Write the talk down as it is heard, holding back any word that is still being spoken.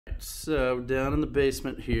so down in the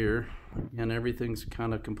basement here, again, everything's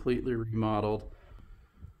kind of completely remodeled.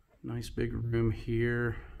 Nice big room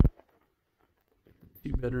here.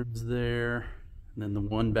 2 bedrooms there, and then the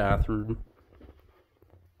 1 bathroom.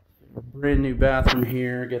 Brand new bathroom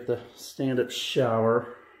here. Get the stand-up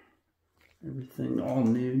shower. Everything all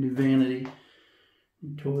new. New vanity.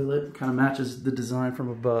 New toilet. Kind of matches the design from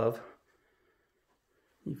above.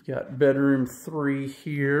 You've got bedroom 3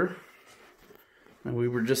 here. And we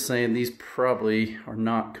were just saying these probably are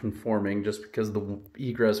not conforming just because the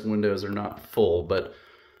egress windows are not full, but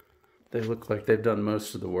they look like they've done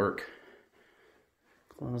most of the work.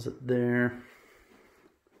 Closet there.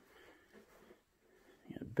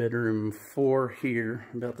 Bedroom 4 here,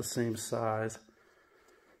 about the same size.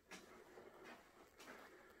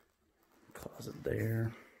 Closet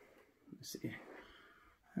there. Let me see.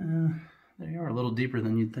 They are a little deeper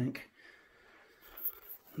than you'd think.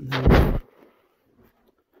 They're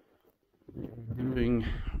doing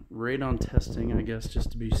radon testing, I guess,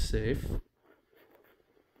 just to be safe.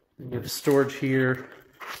 You have storage here.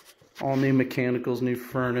 All new mechanicals, new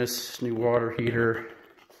furnace, new water heater.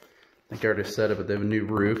 I think I already said it, but they have a new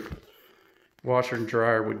roof. Washer and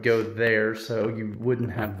dryer would go there, so you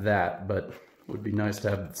wouldn't have that, but it would be nice to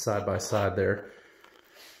have it side by side there.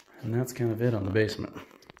 And that's kind of it on the basement.